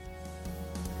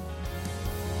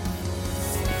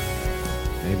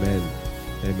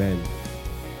Amen.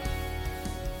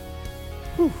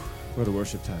 Whew, what a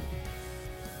worship time.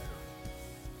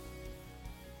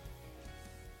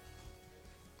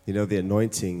 You know, the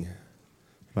anointing,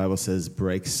 the Bible says,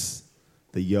 breaks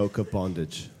the yoke of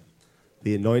bondage.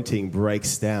 The anointing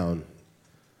breaks down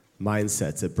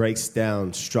mindsets. It breaks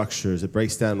down structures. It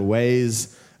breaks down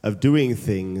ways of doing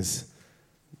things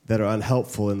that are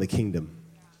unhelpful in the kingdom.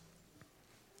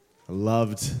 I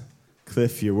loved,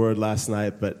 Cliff, your word last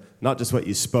night, but not just what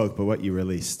you spoke, but what you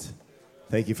released.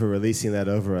 Thank you for releasing that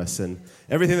over us. And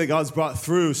everything that God's brought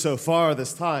through so far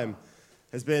this time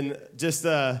has been just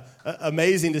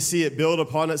amazing to see it build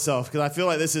upon itself, because I feel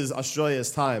like this is Australia's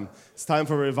time. It's time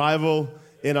for revival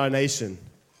in our nation.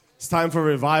 It's time for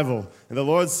revival. And the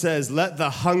Lord says, let the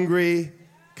hungry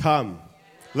come.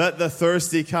 Let the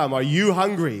thirsty come. Are you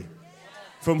hungry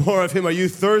for more of Him? Are you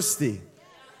thirsty?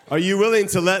 Are you willing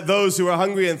to let those who are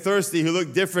hungry and thirsty, who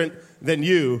look different than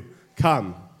you,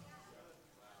 come?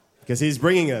 Because He's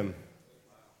bringing them.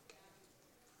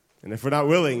 And if we're not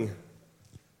willing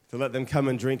to let them come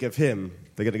and drink of Him,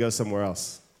 they're going to go somewhere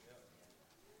else.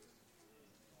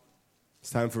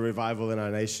 It's time for revival in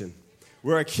our nation.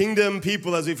 We're a kingdom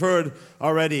people, as we've heard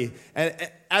already. And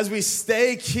as we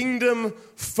stay kingdom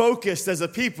focused as a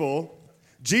people,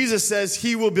 Jesus says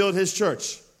He will build His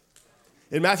church.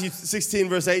 In Matthew 16,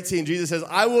 verse 18, Jesus says,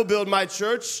 I will build my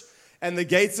church, and the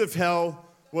gates of hell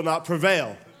will not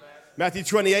prevail. Matthew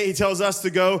 28, He tells us to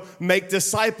go make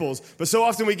disciples. But so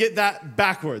often we get that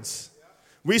backwards.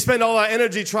 We spend all our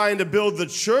energy trying to build the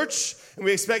church, and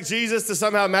we expect Jesus to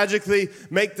somehow magically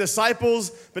make disciples.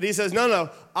 But He says, no,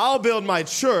 I'll build my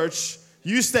church.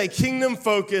 You stay kingdom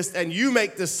focused, and you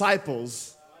make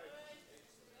disciples,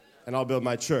 and I'll build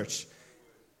my church.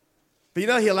 But you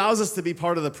know, He allows us to be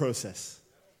part of the process.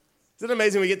 Isn't it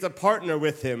amazing we get to partner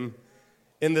with Him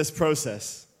in this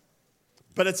process?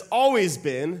 But it's always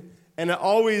been, and it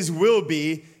always will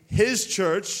be, His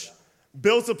church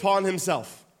built upon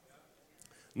Himself.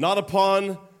 Not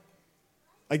upon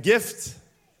a gift,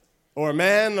 or a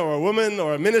man, or a woman,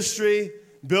 or a ministry,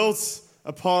 built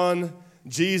upon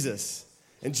Jesus.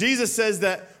 And Jesus says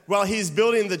that while He's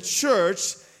building the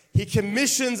church, He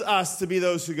commissions us to be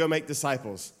those who go make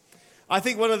disciples. I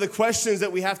think one of the questions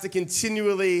that we have to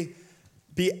continually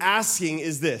be asking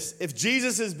is this: if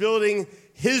Jesus is building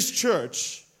His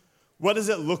church, what does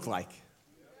it look like?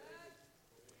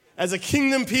 As a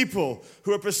kingdom people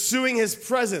who are pursuing His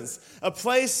presence, a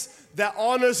place that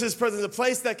honors His presence, a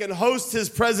place that can host His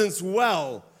presence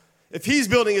well, if He's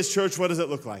building His church, what does it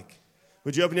look like?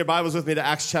 Would you open your Bibles with me to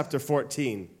Acts chapter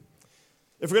 14?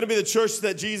 If we're going to be the church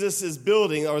that Jesus is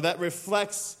building, or that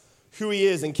reflects who He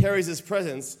is and carries His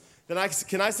presence, then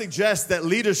can I suggest that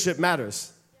leadership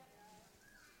matters?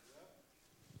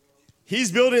 He's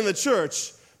building the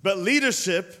church, but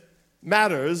leadership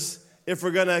matters if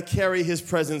we're going to carry His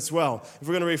presence well, if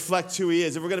we're going to reflect who He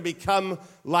is, if we're going to become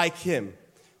like Him.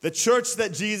 The church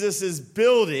that Jesus is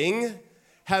building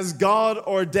has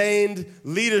God-ordained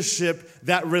leadership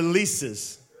that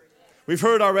releases. We've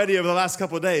heard already over the last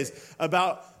couple of days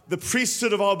about the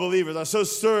priesthood of all believers. I'm so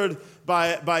stirred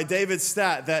by David's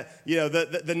stat that,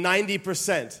 the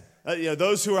 90%,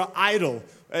 those who are idle.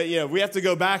 We have to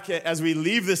go back as we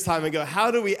leave this time and go,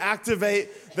 how do we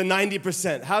activate the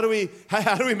 90%? How do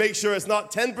we make sure it's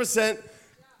not 10%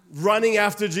 running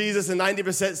after Jesus and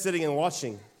 90% sitting and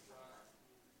watching?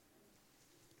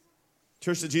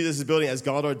 Church that Jesus is building has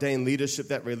God-ordained leadership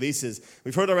that releases.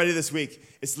 We've heard already this week,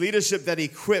 it's leadership that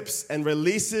equips and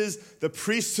releases the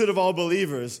priesthood of all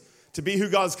believers to be who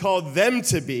God's called them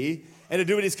to be and to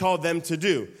do what He's called them to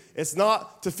do. It's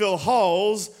not to fill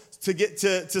halls to get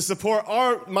to support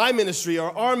my ministry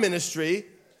or our ministry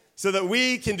so that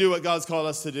we can do what God's called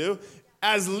us to do.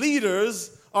 As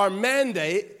leaders, our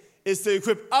mandate is to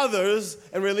equip others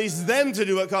and release them to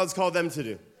do what God's called them to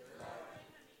do.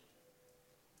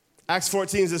 Acts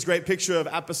 14 is this great picture of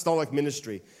apostolic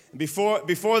ministry. Before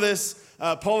this,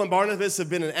 Paul and Barnabas have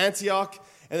been in Antioch,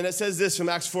 and then it says this from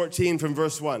Acts 14 from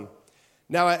verse 1.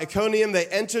 Now at Iconium they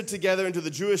entered together into the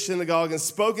Jewish synagogue and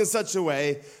spoke in such a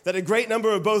way that a great number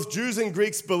of both Jews and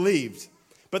Greeks believed.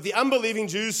 But the unbelieving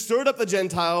Jews stirred up the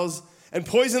Gentiles and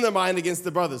poisoned their mind against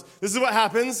the brothers. This is what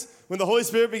happens when the Holy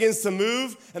Spirit begins to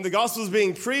move and the gospel is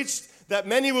being preached, that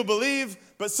many will believe,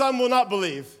 but some will not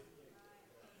believe.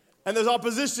 And there's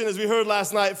opposition, as we heard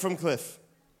last night from Cliff.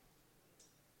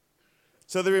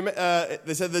 So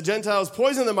they said the Gentiles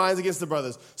poisoned their minds against the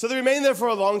brothers. So they remained there for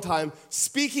a long time,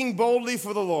 speaking boldly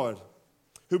for the Lord,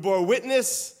 who bore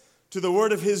witness to the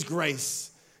word of His grace,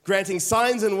 granting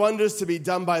signs and wonders to be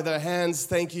done by their hands.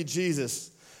 Thank you, Jesus.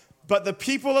 But the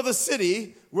people of the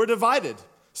city were divided.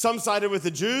 Some sided with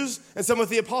the Jews and some with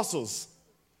the apostles.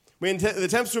 When the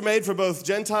attempts were made for both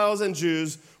Gentiles and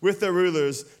Jews with their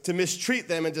rulers to mistreat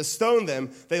them and to stone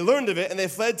them, they learned of it and they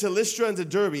fled to Lystra and to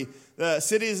Derbe, the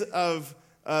cities of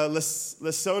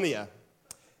Lycaonia,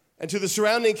 and to the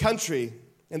surrounding country,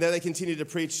 and there they continued to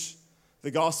preach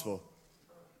the gospel.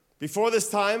 Before this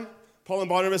time, Paul and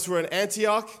Barnabas were in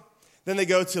Antioch. Then they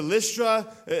go to Lystra,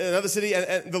 another city,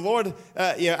 and the Lord,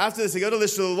 after this, they go to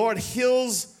Lystra. The Lord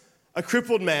heals a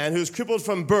crippled man who's crippled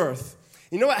from birth.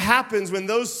 You know what happens when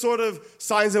those sort of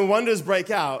signs and wonders break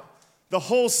out? The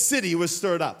whole city was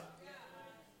stirred up.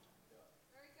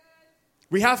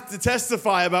 We have to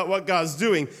testify about what God's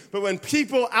doing. But when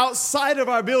people outside of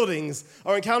our buildings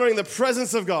are encountering the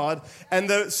presence of God and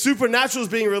the supernatural is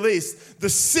being released, the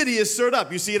city is stirred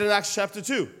up. You see it in Acts chapter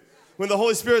 2. When the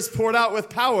Holy Spirit is poured out with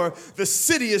power, the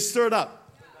city is stirred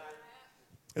up.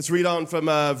 Let's read on from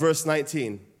verse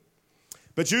 19.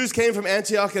 But Jews came from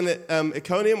Antioch and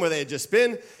Iconium, where they had just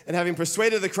been, and having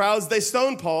persuaded the crowds, they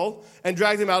stoned Paul and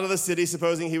dragged him out of the city,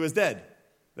 supposing he was dead.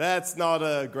 That's not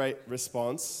a great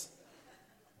response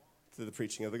to the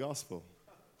preaching of the gospel.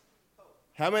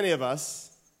 How many of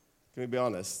us, can we be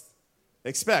honest,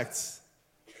 expect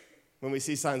when we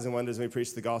see signs and wonders and we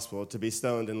preach the gospel to be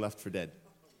stoned and left for dead?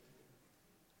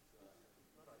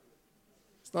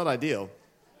 It's not ideal,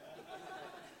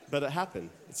 but it happened.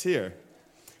 It's here.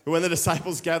 But when the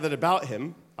disciples gathered about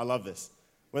him, I love this.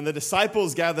 When the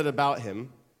disciples gathered about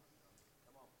him,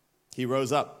 he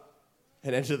rose up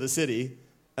and entered the city.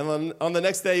 And on the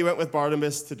next day, he went with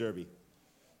Barnabas to Derbe.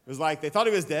 It was like they thought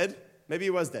he was dead. Maybe he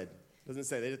was dead. It doesn't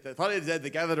say. They thought he was dead. They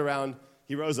gathered around.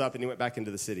 He rose up and he went back into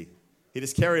the city. He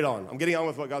just carried on. I'm getting on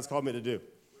with what God's called me to do.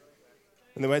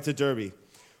 And they went to Derbe.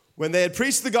 When they had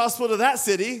preached the gospel to that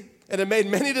city and had made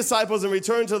many disciples and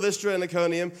returned to Lystra and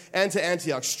Iconium and to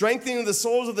Antioch, strengthening the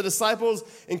souls of the disciples,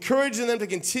 encouraging them to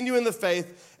continue in the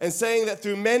faith, and saying that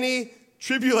through many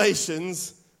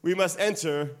tribulations we must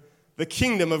enter the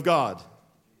kingdom of God.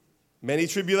 Many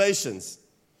tribulations.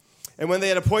 And when they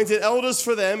had appointed elders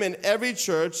for them in every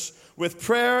church, with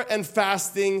prayer and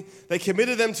fasting, they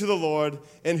committed them to the Lord,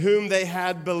 in whom they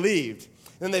had believed.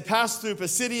 Then they passed through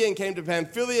Pisidia and came to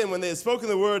Pamphylia, and when they had spoken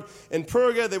the word in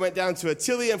Perga, they went down to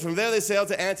Attalia, and from there they sailed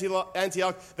to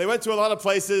Antioch. They went to a lot of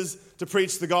places to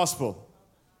preach the gospel,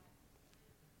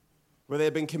 where they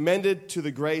had been commended to the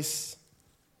grace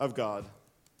of God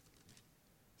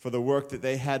for the work that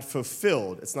they had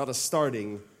fulfilled. It's not a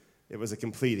starting, it was a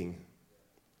completing.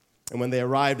 And when they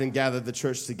arrived and gathered the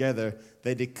church together,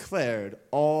 they declared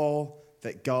all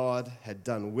that God had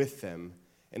done with them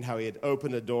and how he had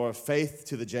opened a door of faith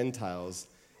to the Gentiles,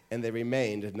 and they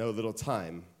remained no little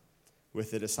time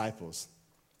with the disciples.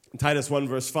 In Titus 1,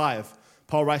 verse 5,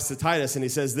 Paul writes to Titus, and he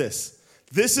says this: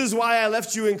 "This is why I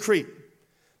left you in Crete,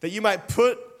 that you might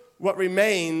put what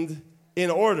remained in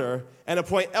order and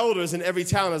appoint elders in every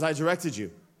town as I directed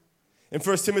you." In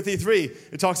 1 Timothy 3,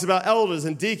 it talks about elders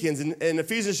and deacons. In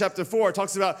Ephesians chapter 4, it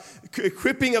talks about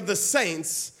equipping of the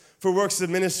saints for works of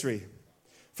ministry.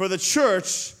 For the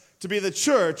church to be the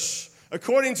church,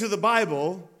 according to the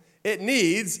Bible, it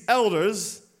needs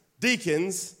elders,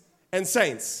 deacons, and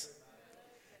saints.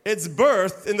 It's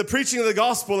birthed in the preaching of the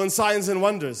gospel and signs and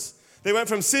wonders. They went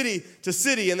from city to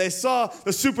city, and they saw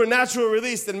the supernatural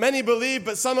released, and many believed,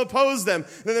 but some opposed them.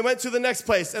 Then they went to the next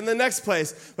place and the next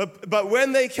place. But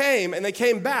when they came, and they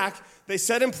came back, they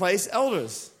set in place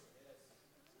elders.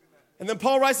 And then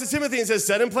Paul writes to Timothy and says,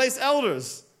 set in place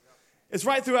elders. It's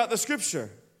right throughout the scripture.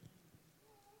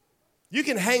 You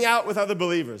can hang out with other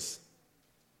believers.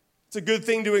 It's a good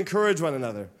thing to encourage one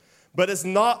another. But it's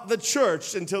not the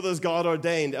church until there's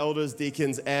God-ordained elders,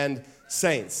 deacons, and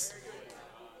saints.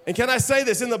 And can I say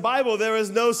this? In the Bible, there is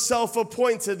no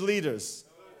self-appointed leaders.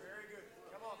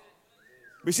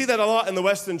 We see that a lot in the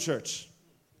Western church.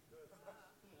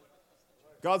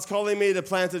 God's calling me to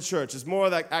plant a church. It's more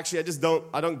like, actually,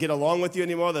 I don't get along with you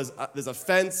anymore. There's a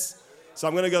fence. So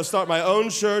I'm going to go start my own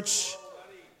church,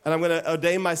 and I'm going to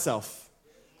ordain myself.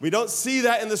 We don't see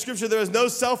that in the scripture. There is no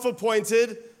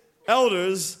self-appointed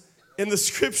elders in the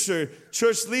scripture,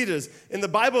 church leaders. In the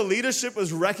Bible, leadership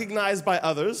was recognized by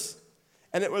others,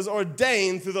 and it was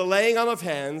ordained through the laying on of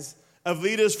hands of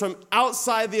leaders from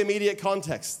outside the immediate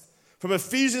context. From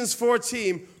Ephesians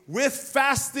 14, with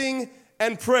fasting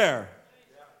and prayer.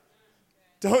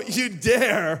 Don't you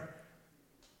dare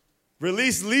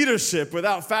release leadership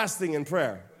without fasting and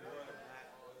prayer.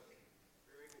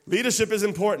 Leadership is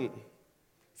important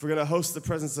if we're going to host the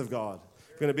presence of God.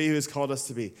 If we're going to be who He's called us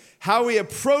to be. How we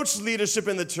approach leadership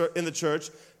in the church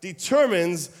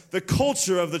determines the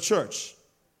culture of the church.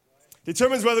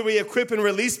 Determines whether we equip and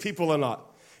release people or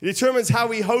not. It determines how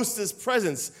we host His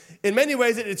presence. In many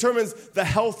ways, it determines the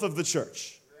health of the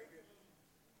church.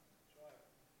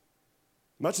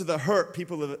 Much of the hurt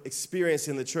people have experienced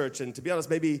in the church, and to be honest,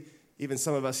 maybe even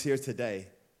some of us here today,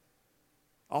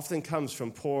 often comes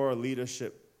from poor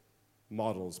leadership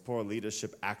models, poor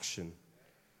leadership action.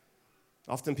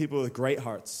 Often people with great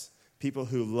hearts, people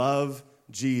who love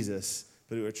Jesus,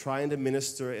 but who are trying to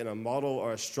minister in a model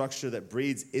or a structure that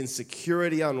breeds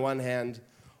insecurity on one hand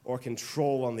or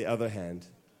control on the other hand,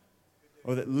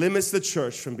 or that limits the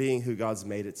church from being who God's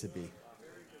made it to be.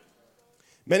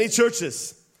 Many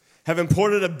churches have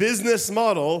imported a business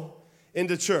model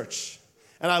into church.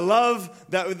 And I love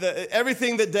that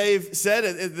everything that Dave said,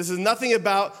 this is nothing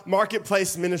about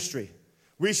marketplace ministry.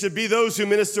 We should be those who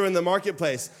minister in the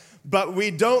marketplace. But we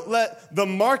don't let the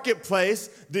marketplace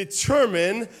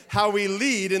determine how we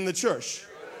lead in the church.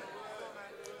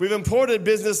 We've imported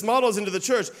business models into the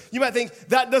church. You might think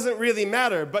that doesn't really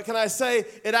matter, but can I say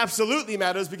it absolutely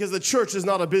matters because the church is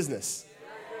not a business.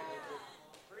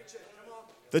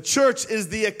 The church is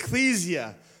the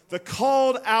ecclesia, the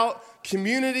called out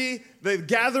community, the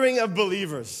gathering of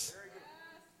believers.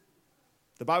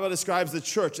 The Bible describes the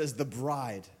church as the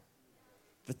bride,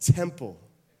 the temple,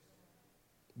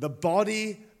 the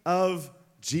body of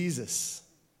Jesus.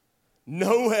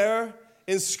 Nowhere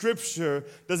in Scripture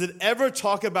does it ever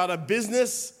talk about a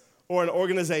business or an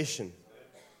organization.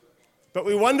 But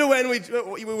we wonder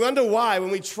why when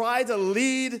we try to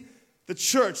lead the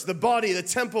church, the body, the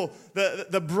temple,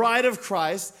 the bride of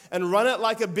Christ, and run it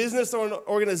like a business or an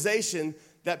organization,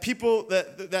 that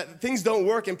things don't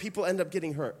work and people end up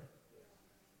getting hurt.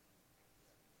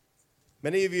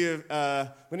 Many of you, I'm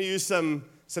going to use some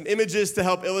images to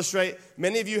help illustrate.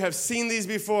 Many of you have seen these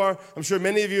before. I'm sure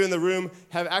many of you in the room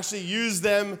have actually used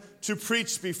them to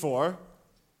preach before,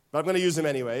 but I'm going to use them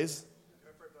anyways.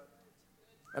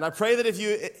 And I pray that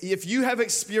if you have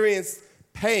experienced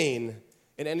pain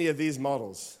in any of these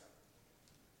models,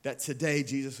 that today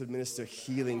Jesus would minister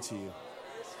healing to you.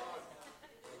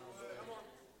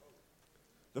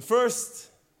 The first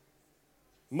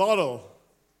model,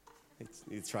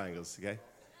 need triangles, okay?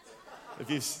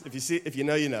 If you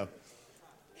know, you know.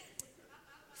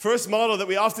 First model that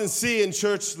we often see in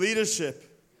church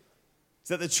leadership is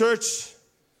that the church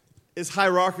is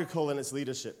hierarchical in its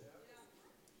leadership.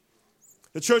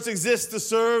 The church exists to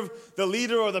serve the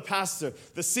leader or the pastor.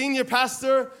 The senior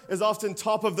pastor is often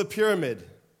top of the pyramid,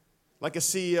 like a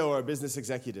CEO or a business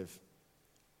executive.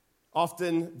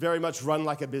 Often very much run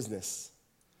like a business.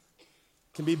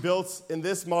 Can be built in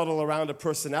this model around a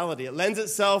personality. It lends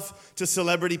itself to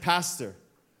celebrity pastor,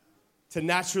 to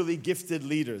naturally gifted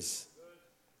leaders.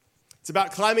 It's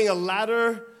about climbing a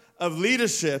ladder of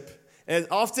leadership, and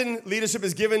often leadership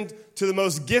is given to the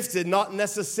most gifted, not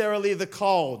necessarily the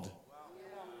called.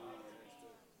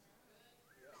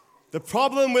 The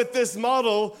problem with this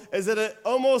model is that it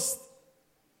almost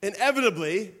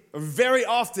inevitably, or very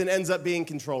often, ends up being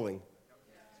controlling.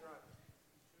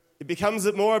 It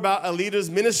becomes more about a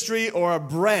leader's ministry or a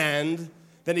brand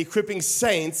than equipping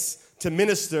saints to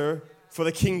minister for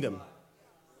the kingdom.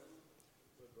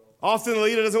 Often the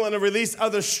leader doesn't want to release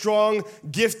other strong,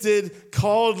 gifted,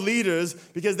 called leaders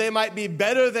because they might be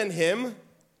better than him,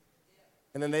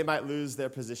 and then they might lose their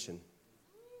position.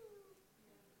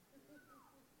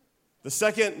 The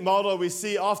second model we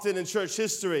see often in church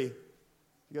history,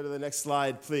 go to the next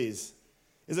slide, please,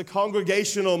 is a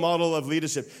congregational model of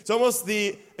leadership. It's almost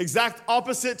the exact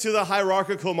opposite to the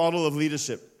hierarchical model of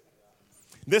leadership.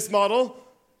 This model,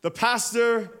 the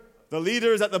pastor, the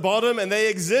leader is at the bottom, and they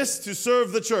exist to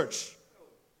serve the church.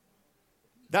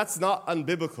 That's not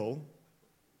unbiblical,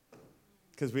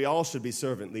 because we all should be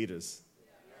servant leaders.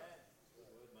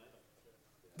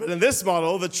 But in this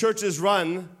model, the church is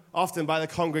run often by the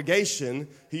congregation,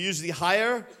 who usually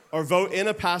hire or vote in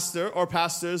a pastor or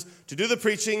pastors to do the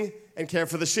preaching and care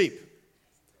for the sheep.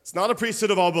 It's not a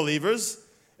priesthood of all believers.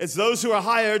 It's those who are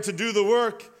hired to do the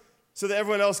work so that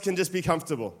everyone else can just be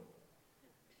comfortable.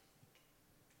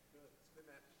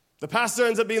 The pastor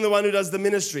ends up being the one who does the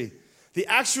ministry. The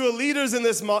actual leaders in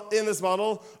this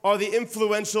model are the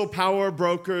influential power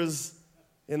brokers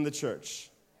in the church.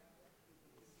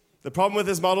 The problem with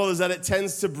this model is that it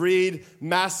tends to breed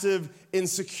massive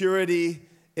insecurity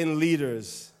in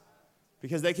leaders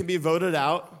because they can be voted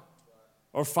out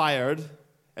or fired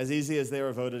as easy as they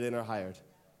were voted in or hired.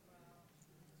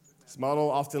 This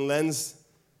model often lends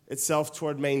itself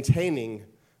toward maintaining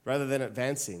rather than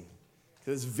advancing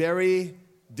because it's very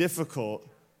difficult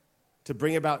to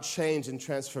bring about change and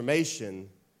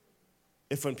transformation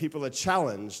if when people are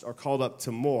challenged or called up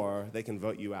to more, they can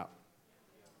vote you out.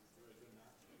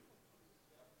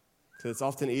 Because it's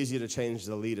often easier to change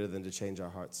the leader than to change our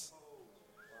hearts.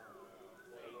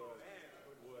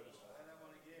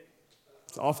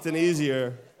 It's often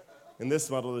easier in this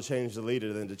model to change the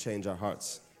leader than to change our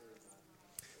hearts.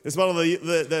 This model,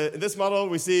 this model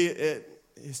we see it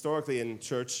historically in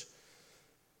church.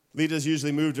 Leaders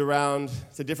usually moved around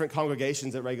to different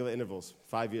congregations at regular intervals,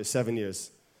 5 years, 7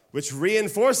 years, which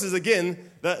reinforces, again,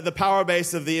 the power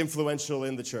base of the influential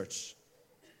in the church.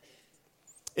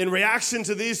 In reaction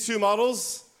to these two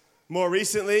models, more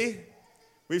recently,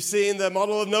 we've seen the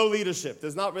model of no leadership.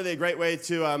 There's not really a great way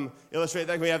to illustrate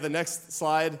that. Can we have the next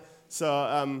slide?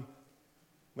 So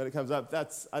when it comes up,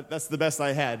 that's the best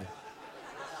I had.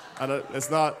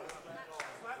 It's not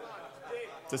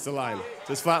just a line,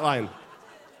 just flat line.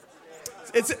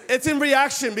 It's in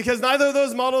reaction because neither of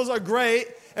those models are great,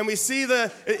 and we see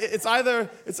it's either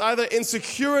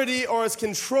insecurity or it's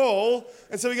control,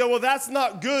 and so we go, well, that's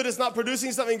not good. It's not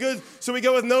producing something good, so we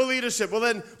go with no leadership. Well,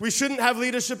 then we shouldn't have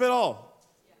leadership at all.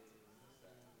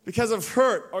 Because of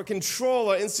hurt or control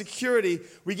or insecurity,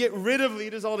 we get rid of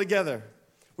leaders altogether.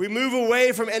 We move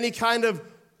away from any kind of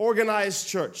organized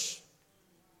church.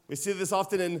 We see this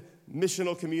often in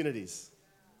missional communities,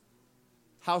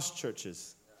 house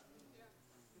churches.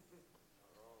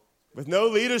 With no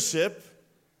leadership,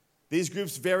 these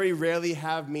groups very rarely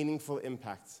have meaningful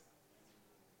impact.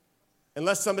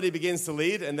 Unless somebody begins to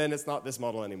lead, and then it's not this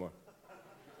model anymore.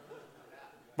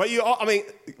 But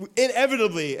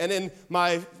inevitably, and in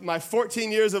my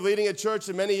 14 years of leading a church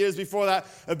and many years before that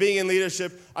of being in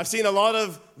leadership, I've seen a lot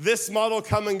of this model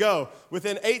come and go.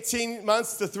 Within 18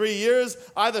 months to 3 years,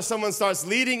 either someone starts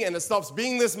leading and it stops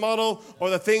being this model, or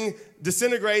the thing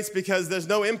disintegrates because there's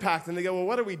no impact, and they go, well,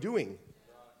 what are we doing?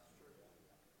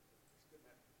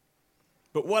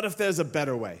 But what if there's a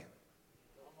better way?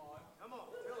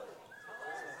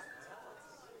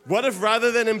 What if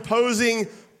rather than imposing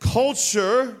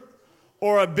culture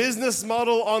or a business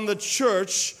model on the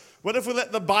church, what if we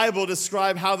let the Bible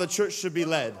describe how the church should be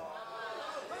led?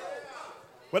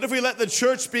 What if we let the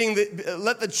church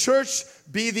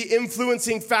be the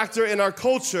influencing factor in our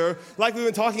culture, like we've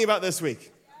been talking about this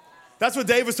week? That's what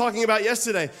Dave was talking about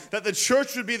yesterday, that the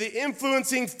church would be the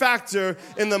influencing factor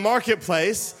in the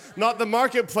marketplace, not the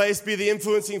marketplace be the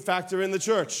influencing factor in the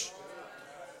church.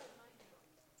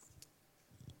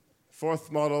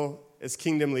 Fourth model is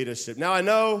kingdom leadership. Now, I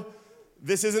know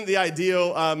this isn't the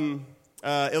ideal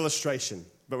illustration,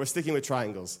 but we're sticking with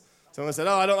triangles. Someone said,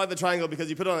 I don't like the triangle because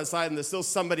you put it on its side and there's still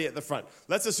somebody at the front.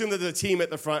 Let's assume that there's a team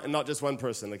at the front and not just one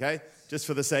person, okay? Just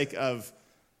for the sake of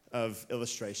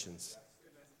illustrations.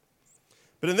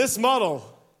 But in this model,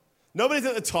 nobody's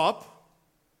at the top.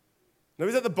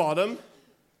 Nobody's at the bottom.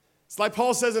 It's like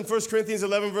Paul says in 1 Corinthians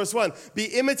 11, verse 1. Be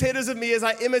imitators of me as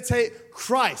I imitate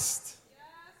Christ.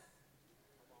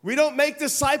 We don't make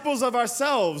disciples of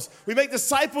ourselves. We make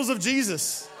disciples of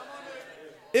Jesus.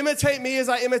 Imitate me as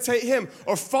I imitate him,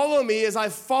 or follow me as I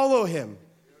follow him.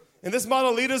 In this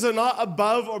model, leaders are not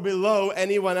above or below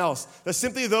anyone else. They're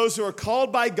simply those who are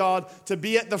called by God to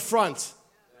be at the front,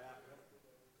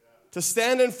 to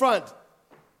stand in front,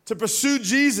 to pursue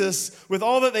Jesus with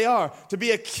all that they are, to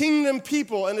be a kingdom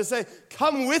people and to say,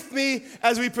 come with me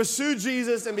as we pursue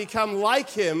Jesus and become like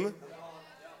him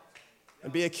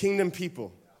and be a kingdom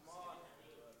people.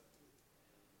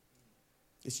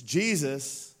 It's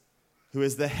Jesus who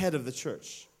is the head of the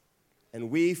church, and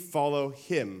we follow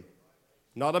him,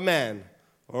 not a man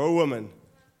or a woman,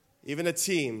 even a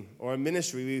team or a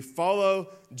ministry. We follow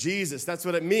Jesus. That's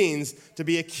what it means to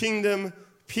be a kingdom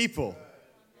people.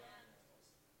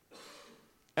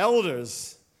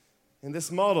 Elders in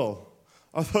this model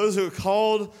are those who are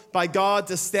called by God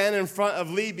to stand in front of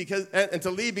lead and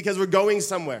to lead because we're going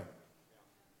somewhere.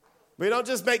 We don't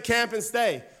just make camp and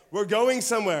stay. We're going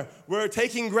somewhere. We're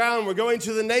taking ground. We're going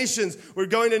to the nations. We're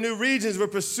going to new regions. We're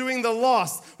pursuing the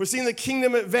lost. We're seeing the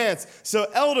kingdom advance. So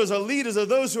elders or leaders are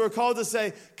those who are called to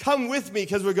say, come with me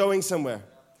because we're going somewhere.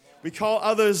 We call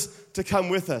others to come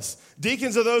with us.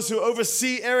 Deacons are those who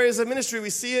oversee areas of ministry.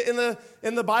 We see it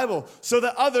in the Bible. So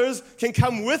that others can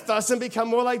come with us and become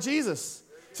more like Jesus.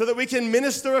 So that we can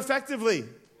minister effectively.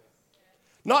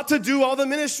 Not to do all the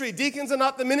ministry. Deacons are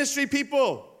not the ministry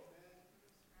people.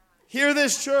 Hear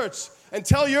this, church, and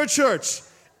tell your church,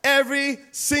 every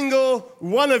single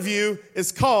one of you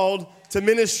is called to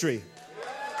ministry.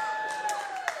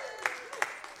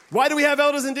 Why do we have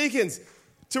elders and deacons?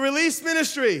 To release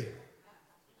ministry.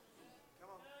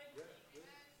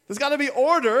 There's got to be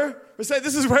order. We say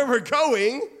this is where we're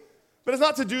going, but it's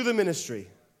not to do the ministry.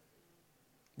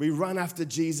 We run after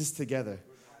Jesus together.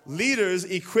 Leaders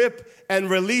equip and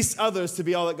release others to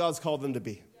be all that God's called them to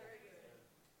be.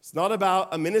 It's not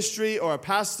about a ministry or a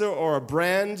pastor or a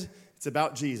brand. It's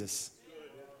about Jesus.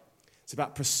 It's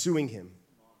about pursuing him.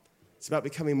 It's about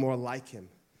becoming more like him.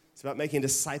 It's about making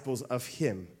disciples of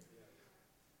him.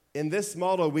 In this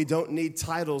model, we don't need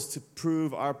titles to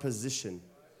prove our position.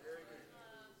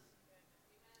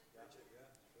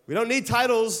 We don't need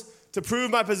titles to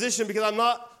prove my position because I'm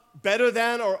not better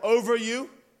than or over you.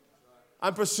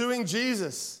 I'm pursuing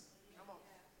Jesus.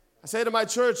 I say to my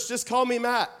church, just call me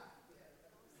Matt.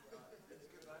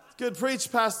 Good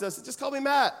preach, pastor. Just call me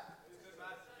Matt.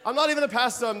 I'm not even a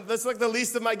pastor. That's like the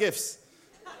least of my gifts.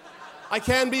 I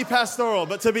can be pastoral,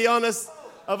 but to be honest,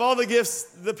 of all the gifts,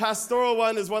 the pastoral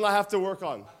one is one I have to work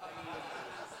on.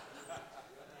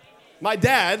 My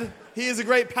dad, he is a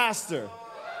great pastor.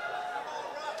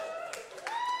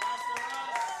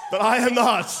 But I am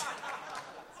not.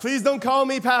 Please don't call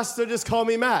me pastor, just call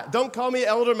me Matt. Don't call me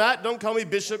elder Matt, don't call me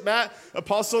bishop Matt,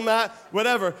 apostle Matt,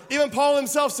 whatever. Even Paul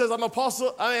himself says,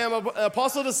 I am an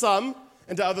apostle to some,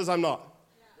 and to others I'm not.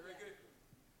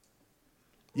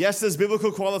 Yes, there's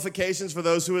biblical qualifications for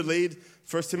those who would lead,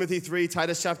 1 Timothy 3,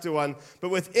 Titus chapter 1. But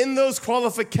within those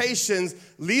qualifications,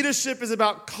 leadership is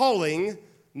about calling,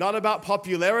 not about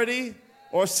popularity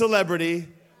or celebrity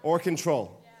or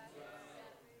control.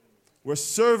 We're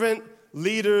servant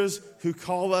leaders who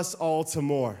call us all to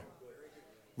more.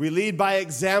 We lead by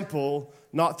example,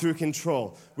 not through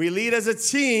control. We lead as a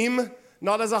team,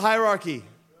 not as a hierarchy.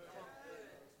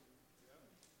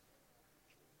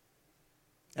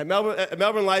 At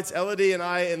Melbourne Lights, Elodie and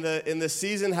I in this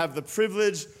season have the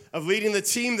privilege of leading the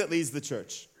team that leads the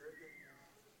church.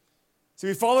 So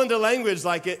we fall into language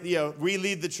like we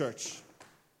lead the church.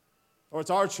 Or it's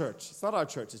our church. It's not our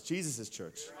church, it's Jesus'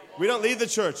 church. We don't lead the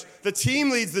church. The team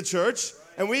leads the church,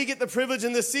 and we get the privilege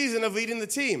in this season of leading the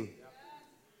team.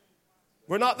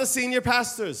 We're not the senior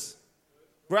pastors.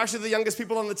 We're actually the youngest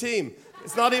people on the team.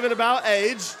 It's not even about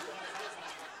age.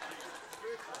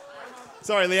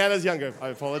 Sorry, Leanna's younger. I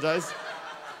apologize.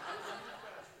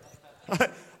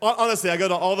 Honestly, I go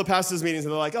to all the pastors' meetings,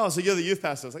 and they're like, oh, so you're the youth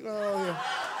pastor. I was like, oh, yeah.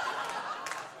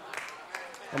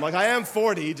 I'm like, I am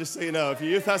 40, just so you know. If your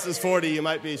youth pastor's 40, you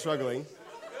might be struggling.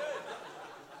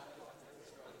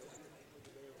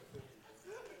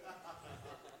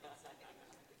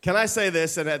 Can I say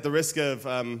this, and at the risk of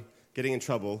getting in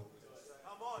trouble,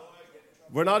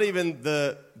 we're not even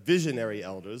the visionary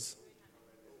elders.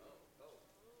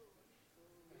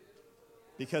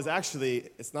 Because actually,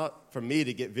 it's not for me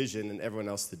to get vision and everyone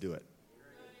else to do it.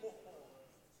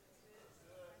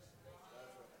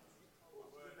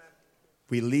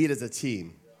 We lead as a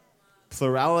team.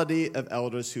 Plurality of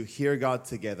elders who hear God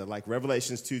together, like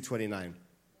Revelations 2:29.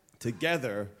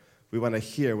 Together, we want to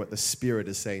hear what the Spirit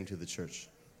is saying to the church.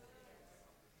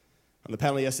 On the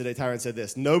panel yesterday, Tyron said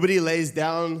this: nobody lays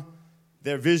down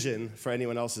their vision for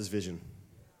anyone else's vision.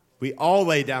 We all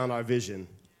lay down our vision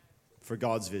for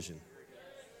God's vision.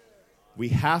 We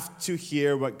have to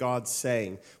hear what God's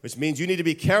saying, which means you need to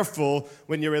be careful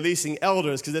when you're releasing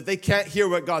elders, because if they can't hear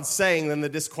what God's saying, then they're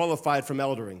disqualified from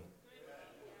eldering.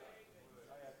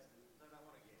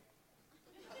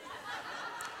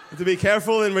 To be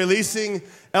careful in releasing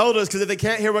elders, because if they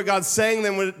can't hear what God's saying,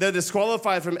 then they're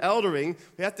disqualified from eldering.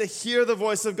 We have to hear the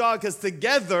voice of God, because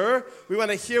together we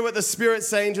want to hear what the Spirit's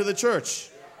saying to the church.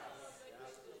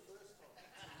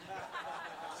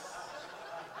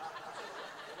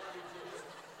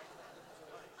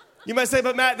 You might say,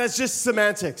 but Matt, that's just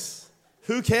semantics.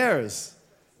 Who cares?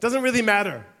 Doesn't really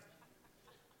matter.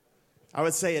 I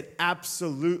would say it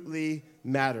absolutely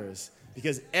matters,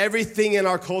 because everything in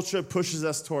our culture pushes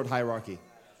us toward hierarchy.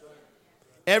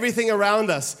 Everything around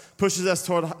us pushes us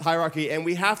toward hierarchy, and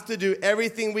we have to do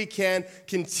everything we can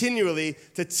continually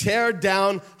to tear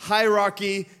down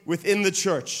hierarchy within the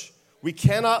church. We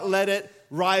cannot let it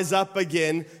rise up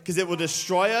again, because it will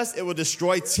destroy us, it will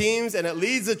destroy teams, and it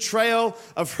leads a trail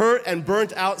of hurt and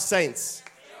burnt out saints.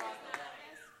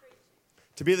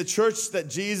 To be the church that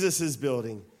Jesus is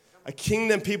building, a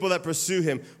kingdom people that pursue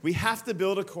him, we have to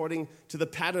build according to the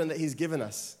pattern that he's given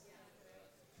us.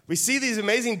 We see these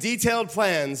amazing detailed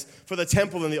plans for the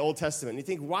temple in the Old Testament. And you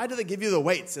think, why do they give you the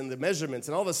weights and the measurements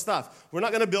and all this stuff? We're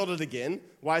not going to build it again.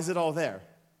 Why is it all there?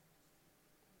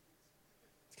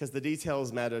 Because the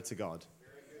details matter to God.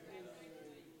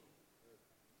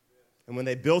 And when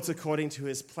they built according to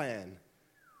his plan,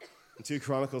 in 2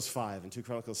 Chronicles 5 and 2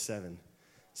 Chronicles 7, it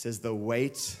says the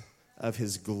weight of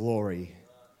his glory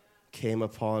came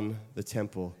upon the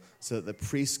temple so that the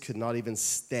priests could not even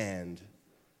stand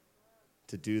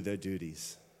to do their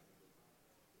duties.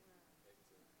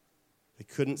 They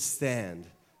couldn't stand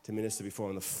to minister before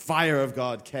him. The fire of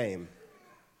God came,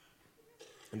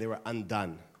 and they were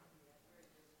undone.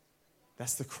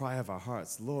 That's the cry of our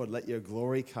hearts. Lord, let your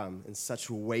glory come in such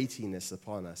weightiness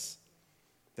upon us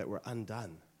that we're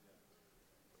undone.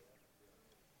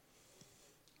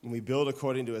 When we build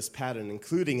according to his pattern,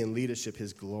 including in leadership,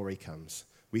 his glory comes.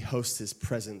 We host his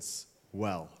presence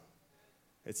well.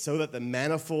 It's so that the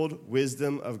manifold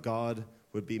wisdom of God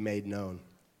would be made known.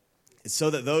 It's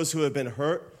so that those who have been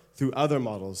hurt through other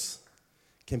models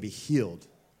can be healed.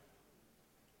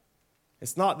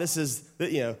 It's not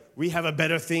we have a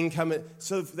better thing coming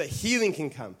so that healing can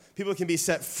come. People can be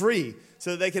set free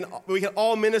so that we can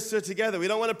all minister together. We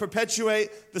don't want to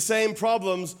perpetuate the same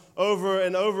problems over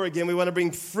and over again. We want to bring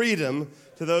freedom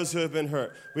to those who have been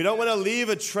hurt. We don't want to leave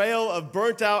a trail of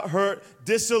burnt out, hurt,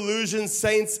 disillusioned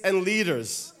saints and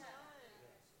leaders.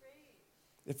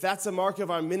 If that's a mark of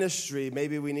our ministry,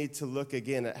 maybe we need to look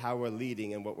again at how we're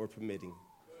leading and what we're permitting.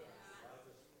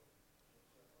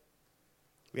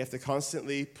 We have to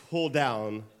constantly pull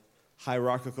down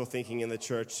hierarchical thinking in the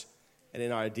church and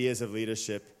in our ideas of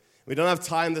leadership. We don't have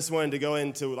time this morning to go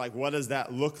into what does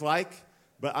that look like,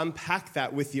 but unpack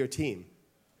that with your team.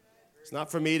 It's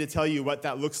not for me to tell you what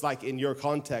that looks like in your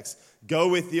context. Go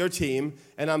with your team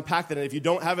and unpack that. And if you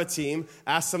don't have a team,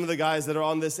 ask some of the guys that are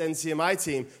on this NCMI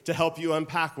team to help you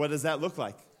unpack what does that look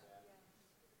like.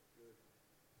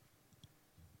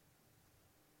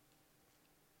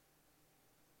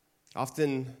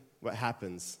 Often what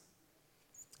happens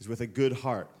is with a good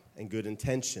heart and good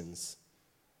intentions,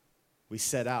 we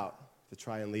set out to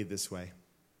try and lead this way.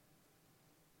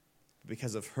 But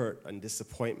because of hurt and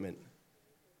disappointment,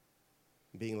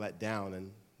 being let down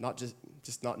and not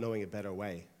just not knowing a better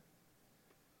way,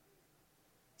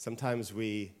 sometimes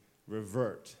we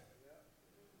revert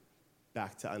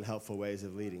back to unhelpful ways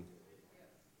of leading.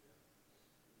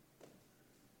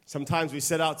 Sometimes we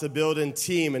set out to build in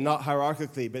team and not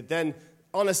hierarchically, but then,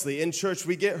 honestly, in church,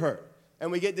 we get hurt,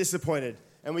 and we get disappointed,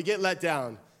 and we get let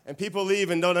down, and people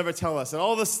leave and don't ever tell us, and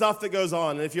all the stuff that goes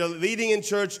on. And if you're leading in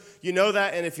church, you know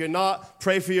that, and if you're not,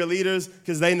 pray for your leaders,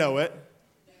 because they know it.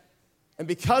 And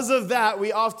because of that,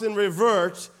 we often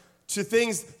revert to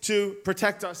things to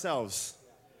protect ourselves.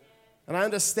 And I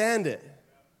understand it.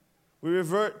 We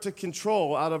revert to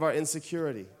control out of our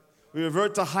insecurity. We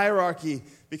revert to hierarchy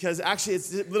because actually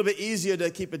it's a little bit easier to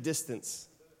keep a distance.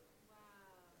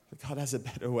 But God has a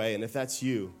better way, and if that's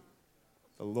you,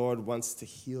 the Lord wants to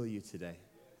heal you today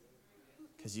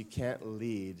because you can't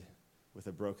lead with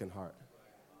a broken heart.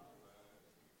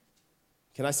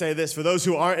 Can I say this? For those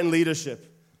who aren't in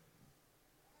leadership,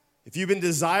 if you've been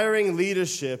desiring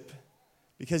leadership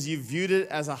because you viewed it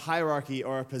as a hierarchy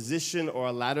or a position or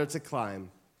a ladder to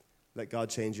climb, let God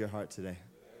change your heart today.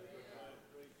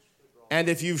 And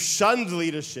if you've shunned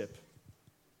leadership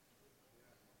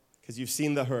because you've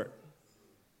seen the hurt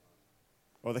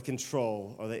or the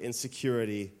control or the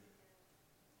insecurity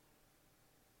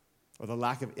or the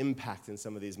lack of impact in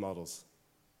some of these models,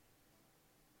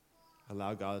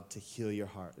 allow God to heal your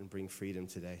heart and bring freedom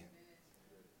today.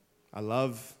 I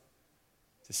love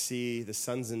to see the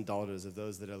sons and daughters of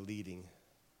those that are leading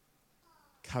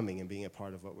coming and being a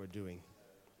part of what we're doing.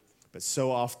 But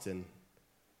so often,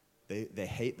 they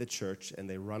hate the church and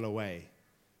they run away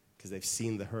because they've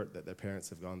seen the hurt that their parents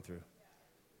have gone through.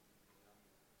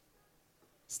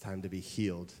 It's time to be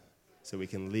healed so we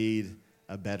can lead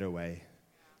a better way,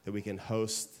 that we can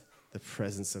host the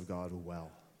presence of God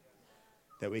well,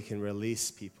 that we can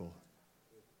release people.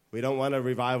 We don't want a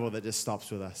revival that just stops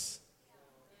with us.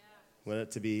 We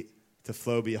want it to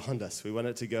flow beyond us. We want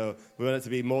it to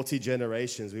be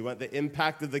multi-generations. We want the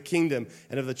impact of the kingdom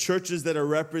and of the churches that are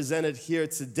represented here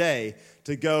today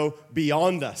to go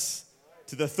beyond us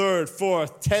to the 3rd,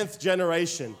 4th, 10th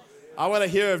generation. I want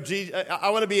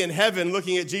to be in heaven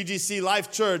looking at GGC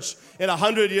Life Church in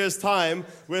 100 years' time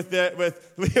with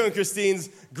Leo and Christine's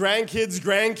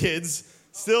grandkids,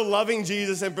 still loving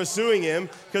Jesus and pursuing him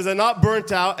because they're not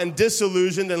burnt out and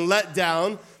disillusioned and let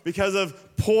down because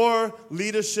of poor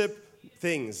leadership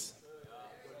things.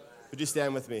 Would you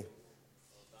stand with me?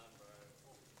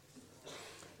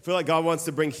 I feel like God wants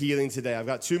to bring healing today. I've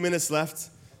got 2 minutes left,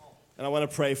 and I want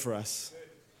to pray for us.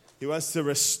 He wants to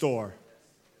restore.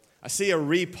 I see a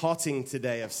repotting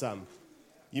today of some.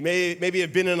 You maybe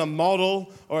have been in a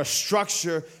model or a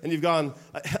structure, and you've gone,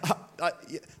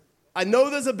 I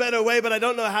know there's a better way, but I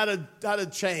don't know how to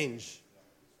change.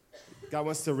 God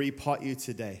wants to repot you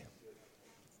today.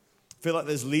 I feel like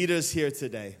there's leaders here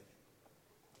today.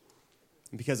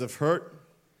 And because of hurt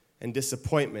and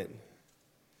disappointment,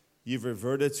 you've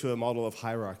reverted to a model of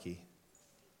hierarchy,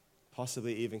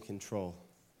 possibly even control.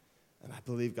 And I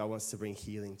believe God wants to bring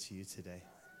healing to you today.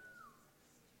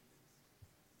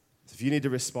 So if you need to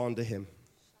respond to him,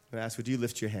 I ask, would you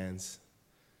lift your hands?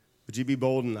 Would you be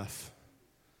bold enough,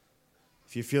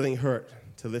 if you're feeling hurt,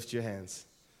 to lift your hands?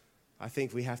 I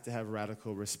think we have to have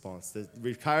radical response. That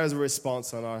requires a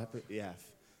response on our behalf.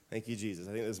 Thank you, Jesus.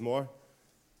 I think there's more.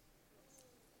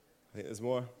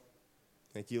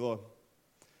 Thank you, Lord.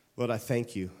 Lord, I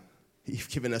thank you. You've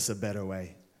given us a better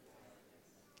way.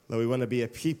 Lord, we want to be a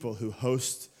people who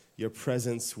host your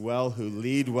presence well, who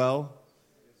lead well,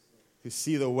 who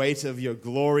see the weight of your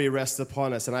glory rest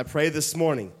upon us. And I pray this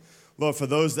morning, Lord, for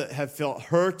those that have felt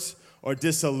hurt or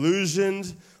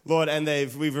disillusioned, Lord, and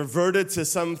we've reverted to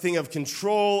something of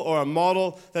control or a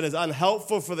model that is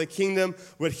unhelpful for the kingdom,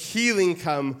 would healing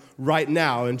come right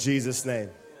now in Jesus'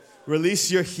 name. Release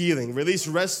your healing. Release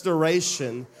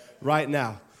restoration right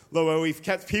now. Lord, where we've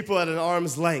kept people at an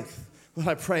arm's length, Lord,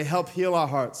 I pray, help heal our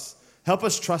hearts. Help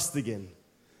us trust again.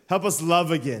 Help us love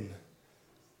again.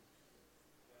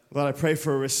 Lord, I pray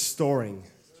for a restoring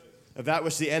of that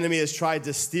which the enemy has tried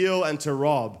to steal and to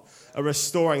rob. A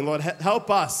restoring. Lord, help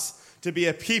us to be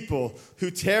a people who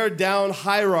tear down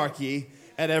hierarchy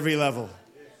at every level.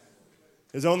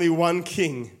 There's only one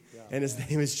king, and his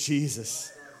name is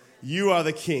Jesus. You are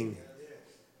the king.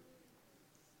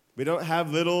 We don't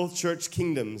have little church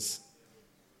kingdoms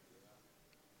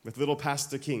with little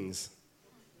pastor kings.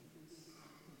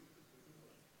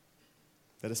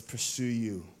 Let us pursue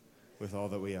you with all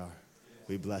that we are.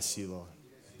 We bless you, Lord.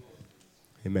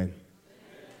 Amen.